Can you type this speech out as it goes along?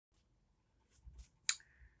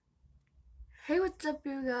Hey, what's up,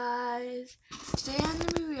 you guys? Today I'm going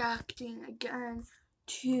to be reacting again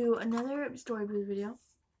to another storybooth video.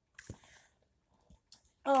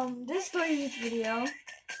 This storybooth video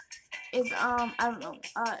is, I don't know,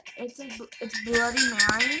 it's Bloody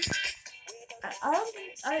Mary.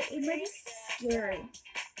 It might be scary.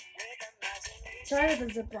 Sorry for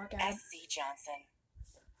the Ziploc ad. S.C. Johnson.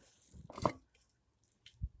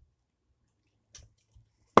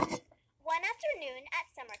 One afternoon at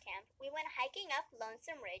summer camp, we went hiking up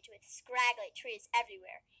Lonesome Ridge with scraggly trees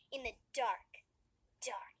everywhere in the dark,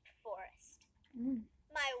 dark forest.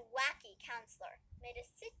 My wacky counselor made us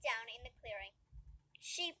sit down in the clearing.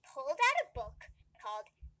 She pulled out a book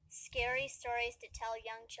called Scary Stories to Tell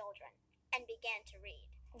Young Children and began to read.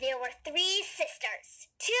 There were 3 sisters,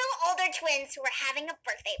 2 older twins who were having a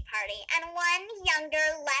birthday party, and 1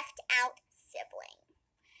 younger left-out sibling.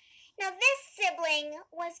 Now, this sibling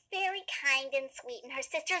was very kind and sweet, and her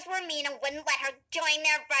sisters were mean and wouldn't let her join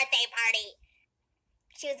their birthday party.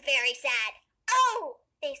 She was very sad. "Oh,"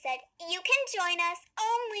 they said, "you can join us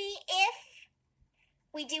only if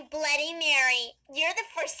we do Bloody Mary. You're the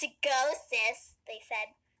first to go, sis," they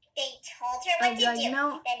said. They told her what to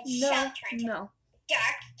do, then shoved her into a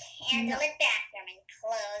dark, candlelit bathroom and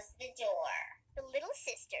closed the door. The little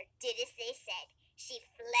sister did as they said. She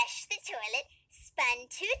flushed the toilet, spun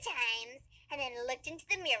 2 times, and then looked into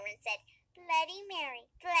the mirror and said, "Bloody Mary,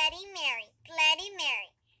 Bloody Mary, Bloody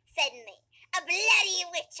Mary." Suddenly, a bloody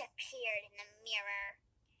witch appeared in the mirror.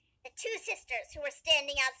 The 2 sisters who were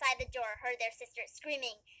standing outside the door heard their sister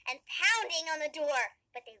screaming and pounding on the door,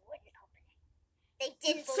 but they wouldn't open it. They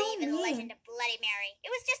didn't believe in the legend of Bloody Mary.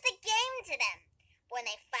 It was just a game to them. But when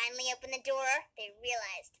they finally opened the door, they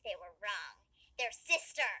realized they were wrong. Their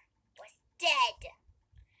sister was dead.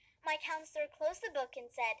 My counselor closed the book and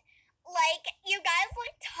said, "You guys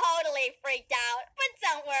look totally freaked out, but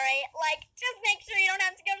don't worry. Just make sure you don't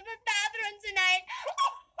have to go to the bathroom tonight."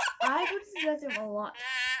 I go to the bathroom a lot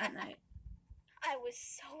at night. I was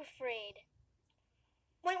so afraid.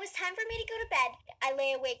 When it was time for me to go to bed, I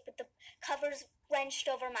lay awake with the covers wrenched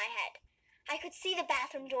over my head. I could see the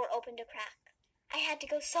bathroom door open a crack. I had to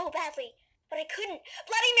go so badly, but I couldn't.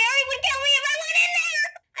 Bloody Mary would kill me if I went in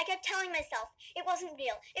there! I kept telling myself, it wasn't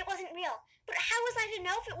real, it wasn't real. But how was I to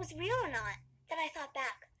know if it was real or not? Then I thought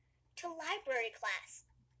back to library class.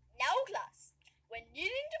 "Now, class, when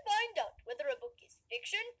needing to find out whether a book is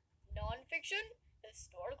fiction, non-fiction,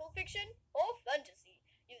 historical fiction, or fantasy,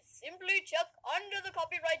 you simply check under the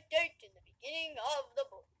copyright date in the beginning of the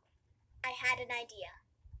book." I had an idea.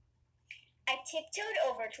 I tiptoed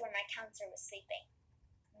over to where my counselor was sleeping.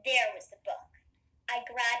 There was the book. I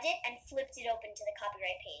grabbed it and flipped it open to the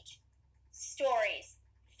copyright page. Stories,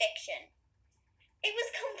 fiction. It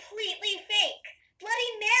was completely fake.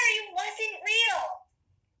 Bloody Mary wasn't real.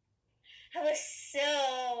 I was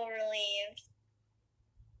so relieved.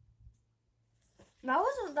 That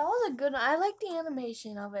was a good one. I like the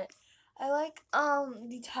animation of it. I like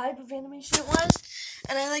the type of animation it was,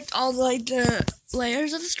 and I liked all the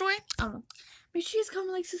layers of the story. I don't know. Make sure you guys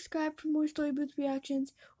comment, subscribe for more storybooth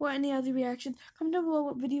reactions or any other reactions. Comment down below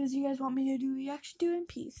what videos you guys want me to do reaction to, and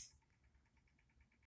peace.